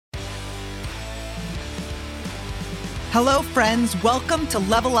Hello, friends. Welcome to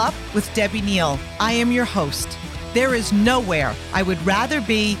Level Up with Debbie Neal. I am your host. There is nowhere I would rather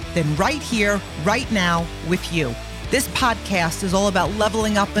be than right here, right now with you. This podcast is all about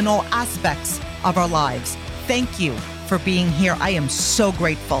leveling up in all aspects of our lives. Thank you for being here. I am so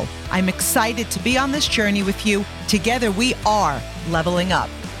grateful. I'm excited to be on this journey with you. Together, we are leveling up.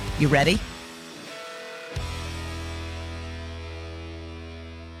 You ready?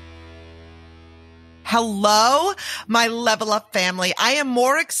 Hello, my Level Up family. I am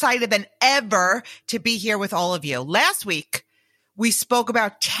more excited than ever to be here with all of you. Last week, we spoke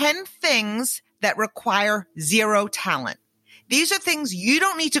about 10 things that require zero talent. These are things you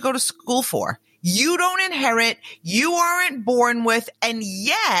don't need to go to school for. You don't inherit, you aren't born with, and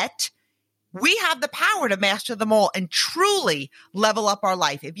yet we have the power to master them all and truly level up our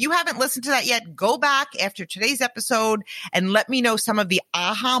life. If you haven't listened to that yet, go back after today's episode and let me know some of the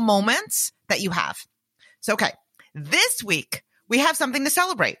aha moments that you have. So, okay, this week we have something to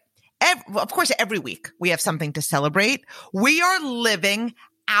celebrate. Of course, every week we have something to celebrate. We are living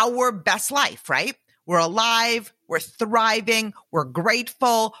our best life, right? We're alive, we're thriving, we're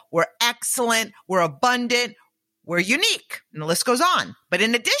grateful, we're excellent, we're abundant, we're unique, and the list goes on. But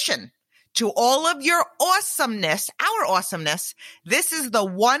in addition to all of your awesomeness, our awesomeness, this is the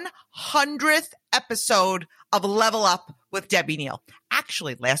 100th episode of Level Up with Debbie Neal.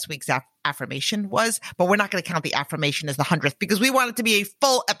 Actually, last week's affirmation was, but we're not going to count the affirmation as the 100th because we want it to be a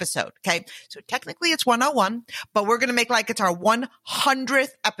full episode, okay? So technically it's 101, but we're going to make like it's our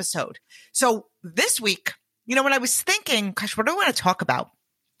 100th episode. So this week, when I was thinking, gosh, what do I want to talk about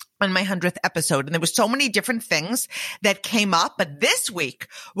on my 100th episode? And there were so many different things that came up, but this week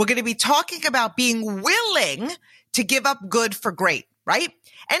we're going to be talking about being willing to give up good for great. Right?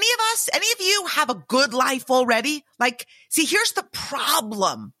 Any of you have a good life already? See, here's the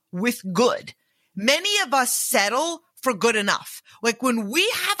problem with good. Many of us settle for good enough. When we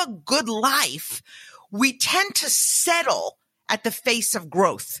have a good life, we tend to settle at the face of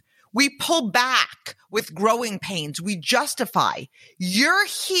growth. We pull back with growing pains. We justify. You're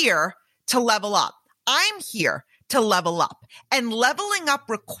here to level up. I'm here to level up. And leveling up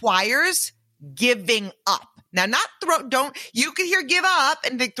requires giving up. Now, you can hear give up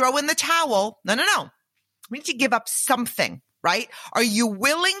and they throw in the towel. No. We need to give up something, right? Are you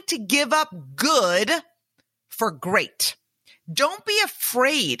willing to give up good for great? Don't be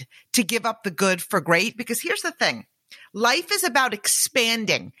afraid to give up the good for great, because here's the thing. Life is about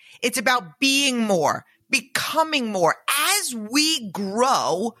expanding. It's about being more, becoming more. As we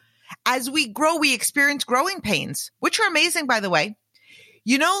grow, we experience growing pains, which are amazing, by the way.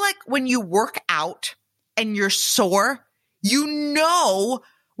 When you work out and you're sore,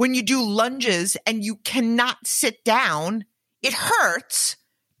 when you do lunges and you cannot sit down, it hurts,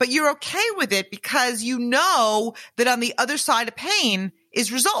 but you're okay with it because you know that on the other side of pain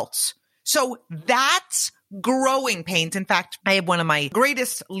is results. So that's growing pains. In fact, I have one of my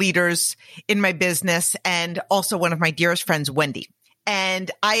greatest leaders in my business and also one of my dearest friends, Wendy. And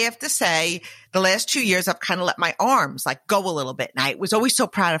I have to say, the last 2 years, I've kind of let my arms go a little bit. And I was always so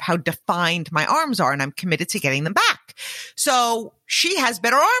proud of how defined my arms are, and I'm committed to getting them back. So she has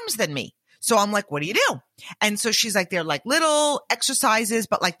better arms than me. So I'm like, what do you do? And so she's like, they're like little exercises,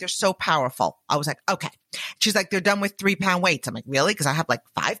 but they're so powerful. I was like, okay. She's like, they're done with 3-pound weights. I'm like, really? Because I have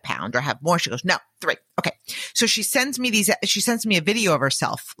 5 pound or I have more. She goes, no, 3. Okay. So she sends me a video of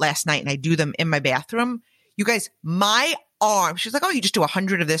herself last night, and I do them in my bathroom. You guys, my arm, she's like, oh, you just do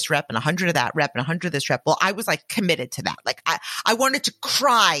 100 of this rep and 100 of that rep and 100 of this rep. Well, I was committed to that. I wanted to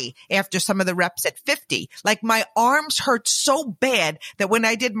cry after some of the reps at 50. My arms hurt so bad that when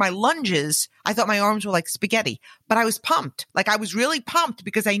I did my lunges, I thought my arms were like spaghetti, but I was pumped. I was really pumped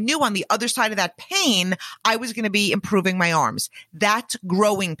because I knew on the other side of that pain, I was going to be improving my arms. That's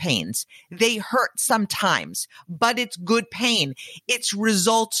growing pains. They hurt sometimes, but it's good pain. It's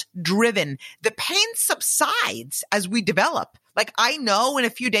results driven. The pain subsides as we develop. I know in a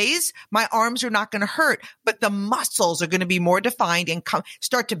few days, my arms are not going to hurt, but the muscles are going to be more defined and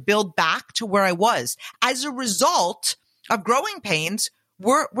start to build back to where I was. As a result of growing pains,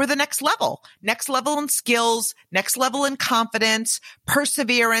 we're the next level in skills, next level in confidence,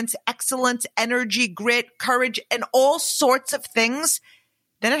 perseverance, excellence, energy, grit, courage, and all sorts of things.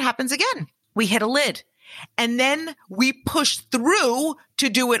 Then it happens again. We hit a lid. And then we push through to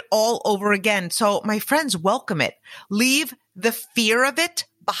do it all over again. So my friends, welcome it. Leave the fear of it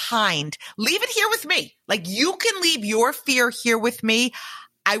behind. Leave it here with me. You can leave your fear here with me.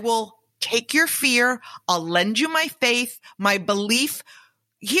 I will take your fear. I'll lend you my faith, my belief.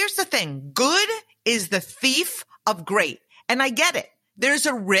 Here's the thing. Good is the thief of great. And I get it. there's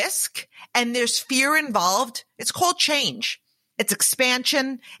a risk and there's fear involved. It's called change. It's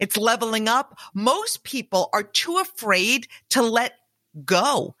expansion. It's leveling up. Most people are too afraid to let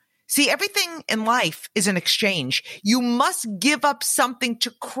go. See, everything in life is an exchange. You must give up something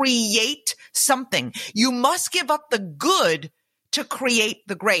to create something. You must give up the good to create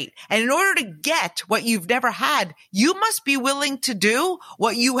the great. And in order to get what you've never had, you must be willing to do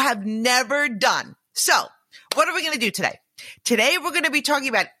what you have never done. So what are we going to do today? Today, we're going to be talking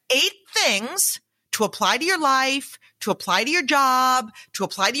about 8 things to apply to your life, to apply to your job, to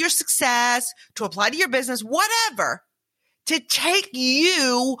apply to your success, to apply to your business, whatever, to take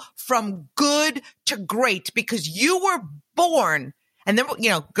you from good to great, because you were born, and then,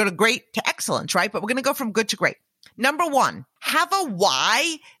 go to great to excellence, right? But we're going to go from good to great. Number 1, have a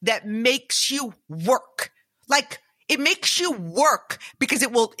why that makes you work. Like, it makes you work because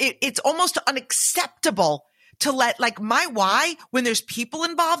it's almost unacceptable to let, like, my why, when there's people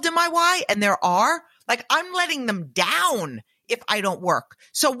involved in my why, and there are, like, I'm letting them down if I don't work.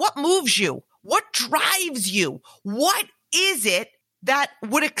 So what moves you? What drives you? What is it that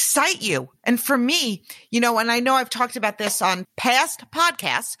would excite you? And for me, and I know I've talked about this on past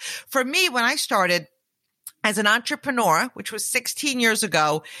podcasts, for me, when I started as an entrepreneur, which was 16 years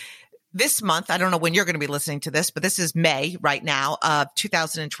ago, this month, I don't know when you're going to be listening to this, but this is May right now of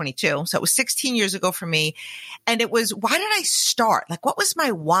 2022. So it was 16 years ago for me. And it was, why did I start? Like, what was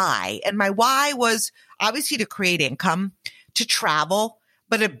my why? And my why was obviously to create income, to travel.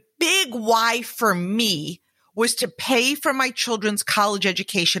 But a big why for me was to pay for my children's college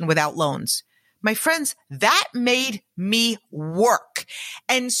education without loans. My friends, that made me work.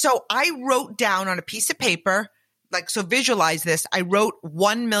 And so I wrote down on a piece of paper, so visualize this. I wrote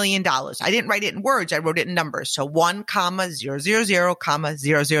 $1 million. I didn't write it in words. I wrote it in numbers. So 1, 000,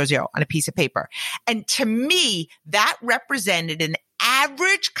 000 on a piece of paper. And to me, that represented an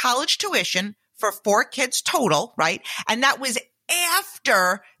average college tuition for 4 kids total, right? And that was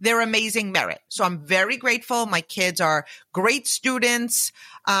after their amazing merit. So I'm very grateful. My kids are great students,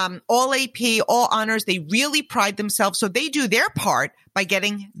 all AP, all honors. They really pride themselves. So they do their part by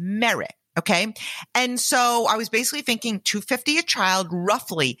getting merit. Okay. And so I was basically thinking $250 a child,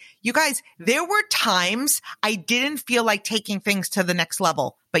 roughly. You guys, there were times I didn't feel like taking things to the next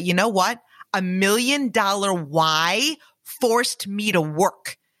level. But you know what? $1 million why forced me to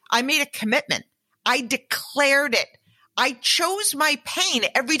work. I made a commitment. I declared it. I chose my pain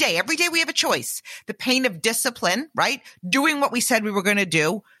every day. Every day we have a choice. The pain of discipline, right? Doing what we said we were going to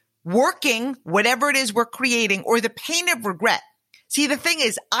do, working, whatever it is we're creating, or the pain of regret. See, the thing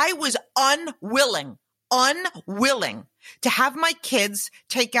is, I was unwilling to have my kids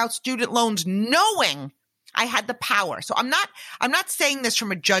take out student loans knowing I had the power. So I'm not saying this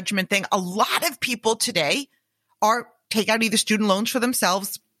from a judgment thing. A lot of people today take out either student loans for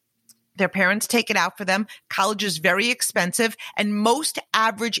themselves. Their parents take it out for them. College is very expensive, and most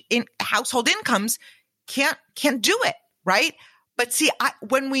average household incomes can't do it, right? But see,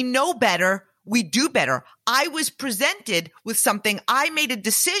 when we know better, we do better. I was presented with something. I made a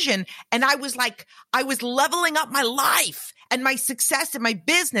decision, and I was leveling up my life and my success in my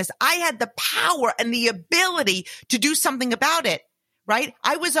business. I had the power and the ability to do something about it, right?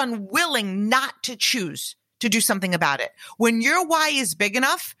 I was unwilling not to choose to do something about it. When your why is big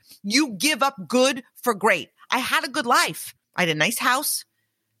enough, you give up good for great. I had a good life. I had a nice house,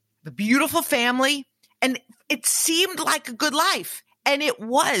 a beautiful family, and it seemed like a good life. And it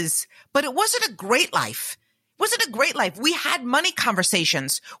was, but it wasn't a great life. It wasn't a great life. We had money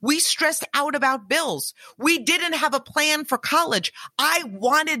conversations. We stressed out about bills. We didn't have a plan for college. I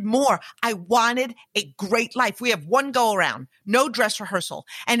wanted more. I wanted a great life. We have one go around, no dress rehearsal.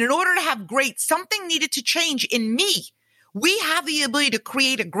 And in order to have great, something needed to change in me. We have the ability to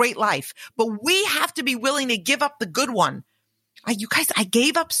create a great life, but we have to be willing to give up the good one. You guys, I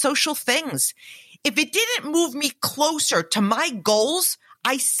gave up social things. If it didn't move me closer to my goals,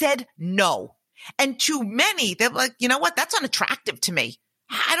 I said no. And to many, they're like, you know what? That's unattractive to me.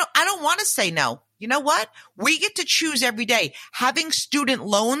 I don't want to say no. You know what? We get to choose every day. Having student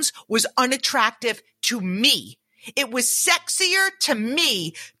loans was unattractive to me. It was sexier to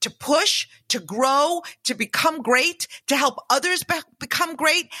me to push, to grow, to become great, to help others become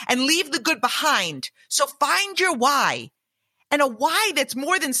great and leave the good behind. So find your why. And a why that's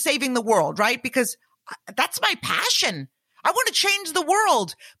more than saving the world, right? Because that's my passion. I want to change the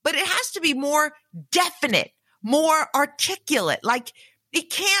world, but it has to be more definite, more articulate. Like, it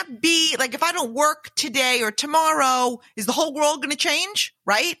can't be like, if I don't work today or tomorrow, is the whole world going to change?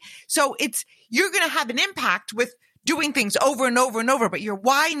 Right? So you're going to have an impact with doing things over and over and over, but your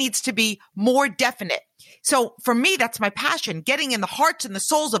why needs to be more definite. So for me, that's my passion, getting in the hearts and the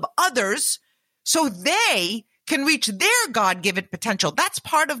souls of others so they can reach their God-given potential. That's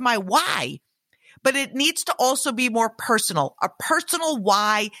part of my why. But it needs to also be more personal, a personal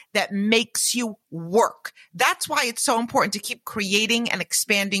why that makes you work. That's why it's so important to keep creating and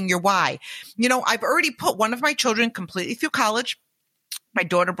expanding your why. You know, I've already put one of my children completely through college. My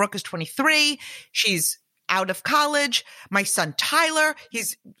daughter, Brooke, is 23. She's out of college. My son, Tyler,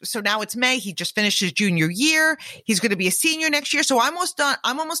 so now it's May. He just finished his junior year. He's going to be a senior next year. So I'm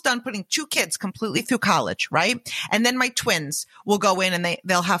almost done putting 2 kids completely through college, right? And then my twins will go in and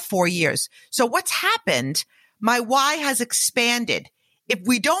they'll have 4 years. So what's happened? My why has expanded. If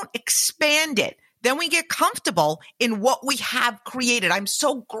we don't expand it, then we get comfortable in what we have created. I'm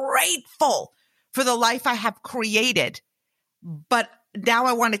so grateful for the life I have created, but now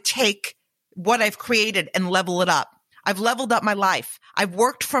I want to take what I've created and level it up. I've leveled up my life. I've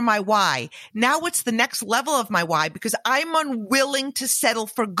worked for my why. Now what's the next level of my why? Because I'm unwilling to settle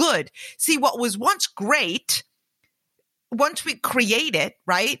for good. See, what was once great, once we create it,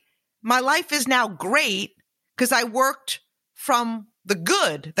 right? My life is now great because I worked from the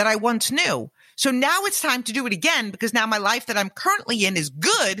good that I once knew. So now it's time to do it again because now my life that I'm currently in is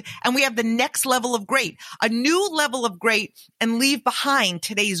good and we have the next level of great, a new level of great, and leave behind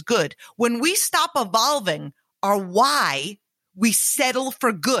today's good. When we stop evolving our why, we settle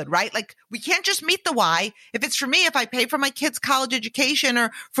for good, right? Like we can't just meet the why. If it's for me, if I pay for my kids' college education, or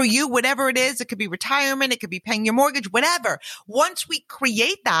for you, whatever it is, it could be retirement, it could be paying your mortgage, whatever. Once we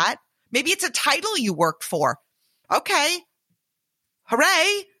create that, maybe it's a title you worked for. Okay.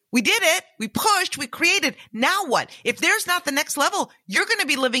 Hooray. We did it. We pushed. We created. Now what? If there's not the next level, you're going to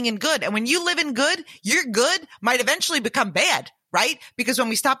be living in good. And when you live in good, your good might eventually become bad, right? Because when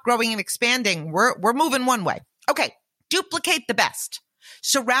we stop growing and expanding, we're moving one way. Okay. Duplicate the best.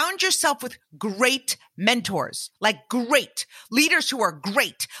 Surround yourself with great mentors, like great leaders who are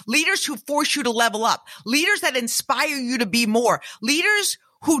great, leaders who force you to level up, leaders that inspire you to be more, leaders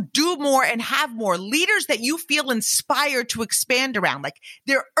who do more and have more, leaders that you feel inspired to expand around. Like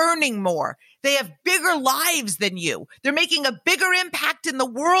they're earning more. They have bigger lives than you. They're making a bigger impact in the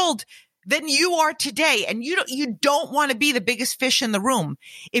world than you are today. And you don't want to be the biggest fish in the room.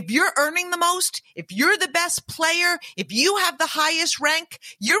 If you're earning the most, if you're the best player, if you have the highest rank,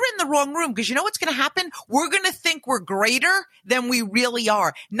 you're in the wrong room, because you know what's going to happen? We're going to think we're greater than we really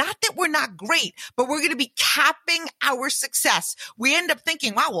are. Not that we're not great, but we're going to be capping our success. We end up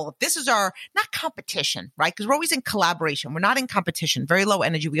thinking, wow, well, this is our, not competition, right? Because we're always in collaboration. We're not in competition, very low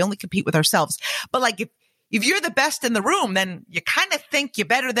energy. We only compete with ourselves. But like if you're the best in the room, then you kind of think you're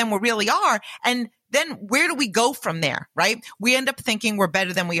better than we really are. And then where do we go from there, right? We end up thinking we're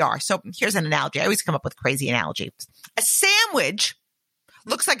better than we are. So here's an analogy. I always come up with crazy analogies. A sandwich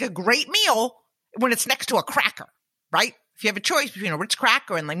looks like a great meal when it's next to a cracker, right? If you have a choice between a Ritz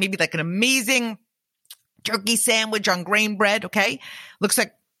cracker and like maybe like an amazing turkey sandwich on grain bread, okay? Looks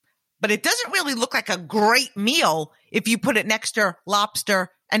like, but it doesn't really look like a great meal if you put it next to lobster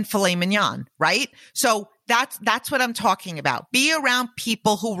and filet mignon, right? So that's what I'm talking about. Be around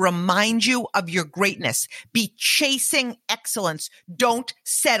people who remind you of your greatness. Be chasing excellence. Don't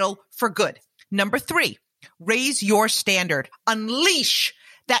settle for good. Number 3, raise your standard. Unleash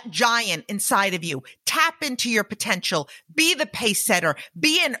that giant inside of you. Tap into your potential. Be the pace setter.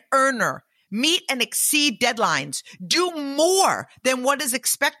 Be an earner. Meet and exceed deadlines. Do more than what is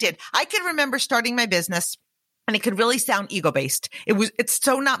expected. I can remember starting my business, and it could really sound ego-based. It's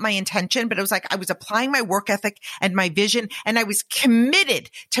so not my intention, but it was like I was applying my work ethic and my vision, and I was committed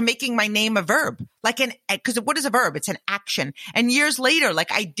to making my name a verb. Because what is a verb? It's an action. And years later,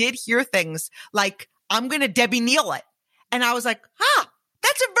 like I did hear things like, I'm going to Debbie Neal it. And I was like,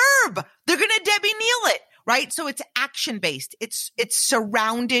 that's a verb. They're going to Debbie Neal it, right? So it's action-based. It's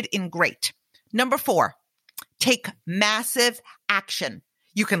surrounded in great. Number 4, take massive action.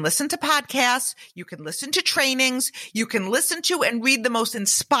 You can listen to podcasts. You can listen to trainings. You can listen to and read the most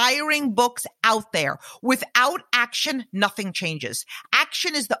inspiring books out there. Without action, nothing changes.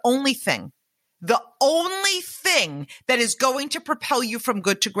 Action is the only thing that is going to propel you from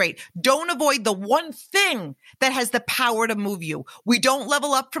good to great. Don't avoid the one thing that has the power to move you. We don't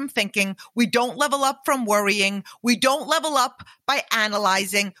level up from thinking. We don't level up from worrying. We don't level up by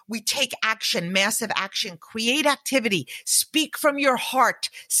analyzing. We take action, massive action, create activity, speak from your heart,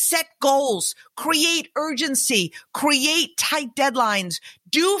 set goals, create urgency, create tight deadlines,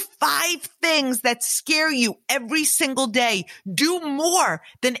 do 5 things that scare you every single day. Do more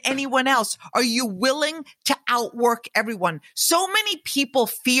than anyone else. Are you willing to outwork everyone? So many people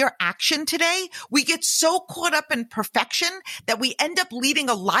fear action today. We get so caught up in perfection that we end up leading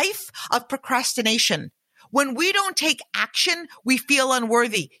a life of procrastination. When we don't take action, we feel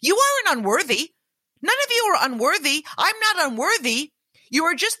unworthy. You aren't unworthy. None of you are unworthy. I'm not unworthy. You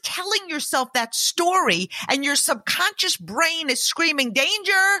are just telling yourself that story, and your subconscious brain is screaming,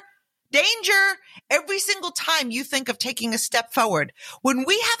 danger, danger, every single time you think of taking a step forward. When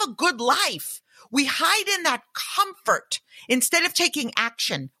we have a good life, we hide in that comfort. Instead of taking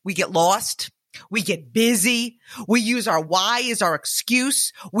action, we get lost. We get busy. We use our why as our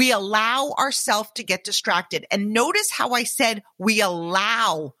excuse. We allow ourselves to get distracted. And notice how I said we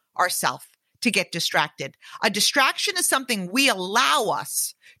allow ourselves to get distracted. A distraction is something we allow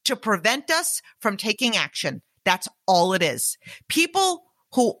us to prevent us from taking action. That's all it is. People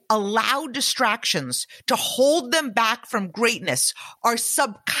who allow distractions to hold them back from greatness are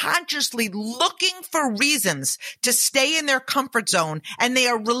subconsciously looking for reasons to stay in their comfort zone, and they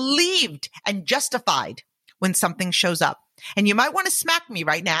are relieved and justified when something shows up. And you might want to smack me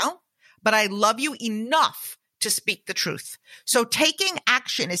right now, but I love you enough to speak the truth. So taking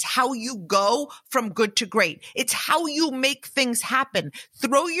action is how you go from good to great. It's how you make things happen.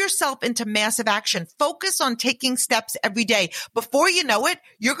 Throw yourself into massive action. Focus on taking steps every day. Before you know it,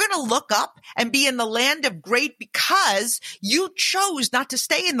 you're going to look up and be in the land of great because you chose not to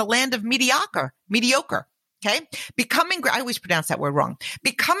stay in the land of mediocre. Okay. Becoming great. I always pronounce that word wrong.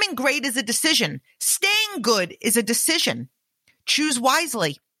 Becoming great is a decision. Staying good is a decision. Choose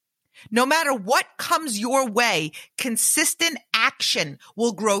wisely. No matter what comes your way, consistent action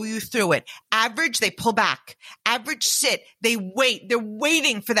will grow you through it. Average, they pull back. Average, sit. They wait. They're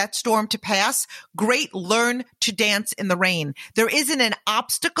waiting for that storm to pass. Great, learn to dance in the rain. There isn't an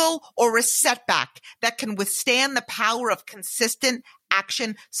obstacle or a setback that can withstand the power of consistent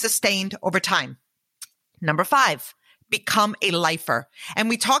action sustained over time. Number 5. Become a lifer. And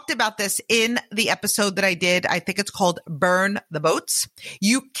we talked about this in the episode that I did. I think it's called Burn the Boats.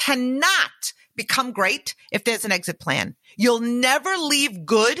 You cannot become great if there's an exit plan. You'll never leave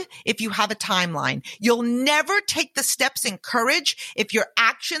good if you have a timeline. You'll never take the steps in courage if your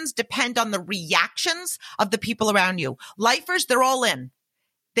actions depend on the reactions of the people around you. Lifers, they're all in.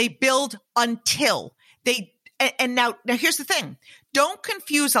 They build until they. And now here's the thing. Don't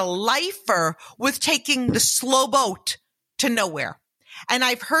confuse a lifer with taking the slow boat to nowhere. And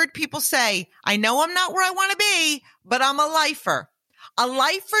I've heard people say, I know I'm not where I want to be, but I'm a lifer. A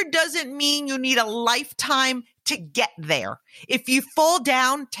lifer doesn't mean you need a lifetime to get there. If you fall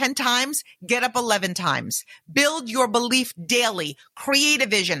down 10 times, get up 11 times. Build your belief daily. Create a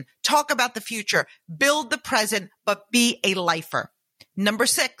vision. Talk about the future. Build the present, but be a lifer. Number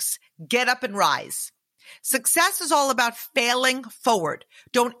 6, get up and rise. Success is all about failing forward.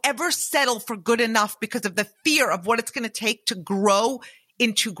 Don't ever settle for good enough because of the fear of what it's going to take to grow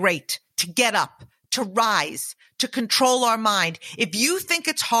into great, to get up, to rise, to control our mind. If you think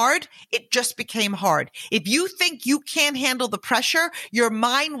it's hard, it just became hard. If you think you can't handle the pressure, your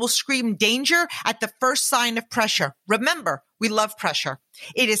mind will scream danger at the first sign of pressure. Remember, we love pressure.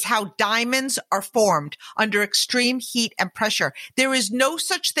 It is how diamonds are formed under extreme heat and pressure. There is no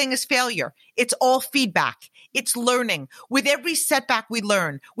such thing as failure. It's all feedback. It's learning. With every setback we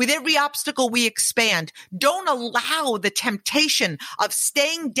learn. With every obstacle we expand. Don't allow the temptation of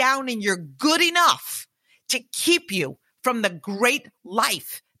staying down in your good enough to keep you from the great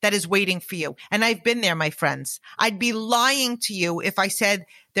life that is waiting for you. And I've been there, my friends. I'd be lying to you if I said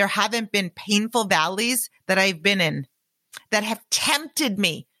there haven't been painful valleys that I've been in that have tempted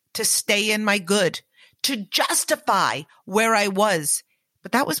me to stay in my good, to justify where I was.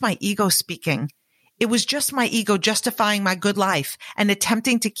 But that was my ego speaking. It was just my ego justifying my good life and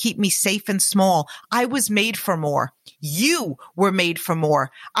attempting to keep me safe and small. I was made for more. You were made for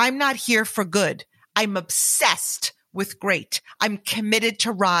more. I'm not here for good. I'm obsessed with great. I'm committed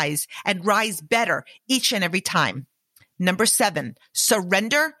to rise and rise better each and every time. Number 7,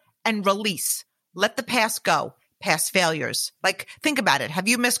 surrender and release. Let the past go. Past failures. Like, think about it. Have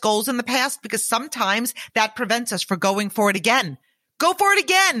you missed goals in the past? Because sometimes that prevents us from going for it again. Go for it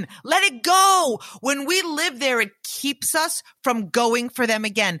again. Let it go. When we live there, it keeps us from going for them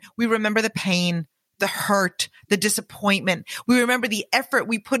again. We remember the pain, the hurt, the disappointment. We remember the effort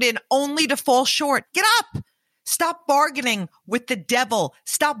we put in only to fall short. Get up. Stop bargaining with the devil.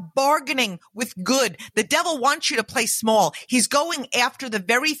 Stop bargaining with good. The devil wants you to play small. He's going after the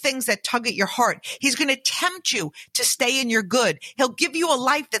very things that tug at your heart. He's going to tempt you to stay in your good. He'll give you a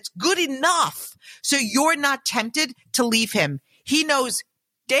life that's good enough so you're not tempted to leave him. He knows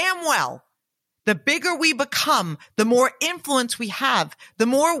damn well the bigger we become, the more influence we have, the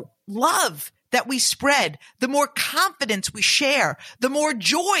more love that we spread, the more confidence we share, the more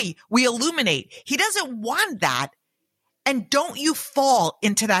joy we illuminate. He doesn't want that. And don't you fall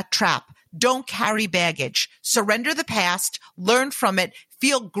into that trap. Don't carry baggage. Surrender the past, learn from it,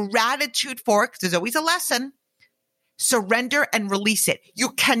 feel gratitude for it, because there's always a lesson. Surrender and release it.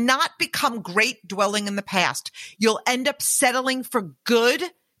 You cannot become great dwelling in the past. You'll end up settling for good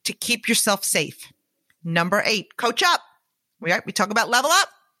to keep yourself safe. Number 8, coach up. We talk about level up,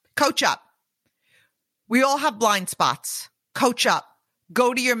 coach up. We all have blind spots. Coach up.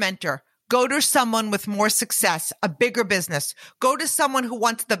 Go to your mentor. Go to someone with more success, a bigger business. Go to someone who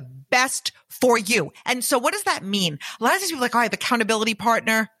wants the best for you. And so what does that mean? A lot of times people are like, oh, I have an accountability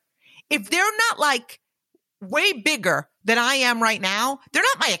partner. If they're not like way bigger than I am right now, they're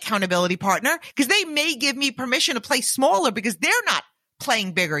not my accountability partner because they may give me permission to play smaller because they're not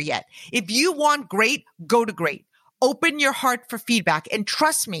playing bigger yet. If you want great, go to great. Open your heart for feedback. And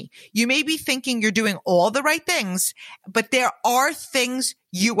trust me, you may be thinking you're doing all the right things, but there are things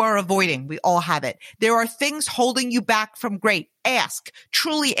you are avoiding. We all have it. There are things holding you back from great. Ask,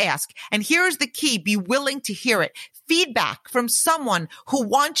 truly ask. And here's the key. Be willing to hear it. Feedback from someone who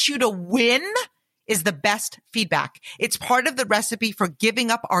wants you to win is the best feedback. It's part of the recipe for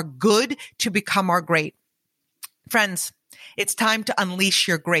giving up our good to become our great. Friends, it's time to unleash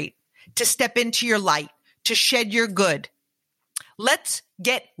your great, to step into your light, to shed your good. Let's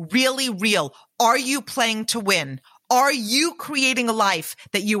get really real. Are you playing to win? Are you creating a life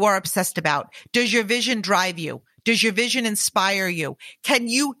that you are obsessed about? Does your vision drive you? Does your vision inspire you? Can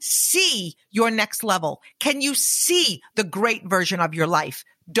you see your next level? Can you see the great version of your life?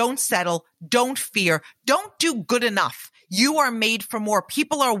 Don't settle. Don't fear. Don't do good enough. You are made for more.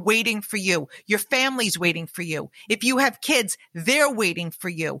 People are waiting for you. Your family's waiting for you. If you have kids, they're waiting for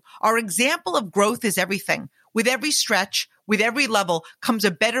you. Our example of growth is everything. With every stretch, with every level comes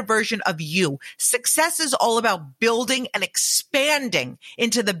a better version of you. Success is all about building and expanding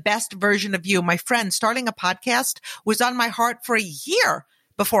into the best version of you. My friend, starting a podcast was on my heart for a year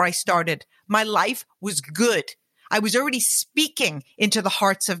before I started. My life was good. I was already speaking into the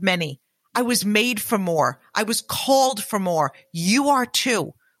hearts of many. I was made for more. I was called for more. You are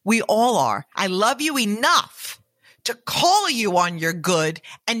too. We all are. I love you enough to call you on your good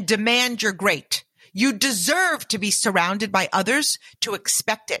and demand your great. You deserve to be surrounded by others to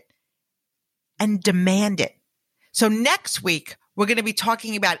expect it and demand it. So next week, we're going to be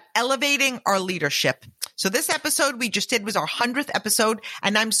talking about elevating our leadership. So this episode we just did was our 100th episode,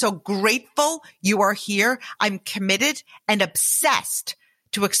 and I'm so grateful you are here. I'm committed and obsessed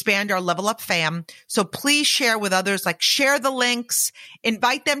to expand our Level Up fam. So please share with others, like share the links,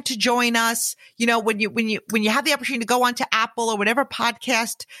 invite them to join us. You know, when you have the opportunity to go onto Apple or whatever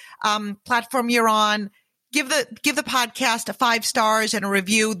podcast platform you're on, give the podcast a 5 stars and a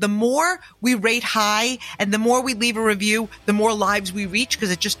review. The more we rate high and the more we leave a review, the more lives we reach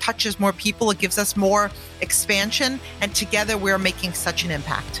because it just touches more people. It gives us more expansion. And together we're making such an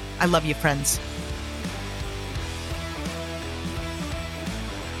impact. I love you, friends.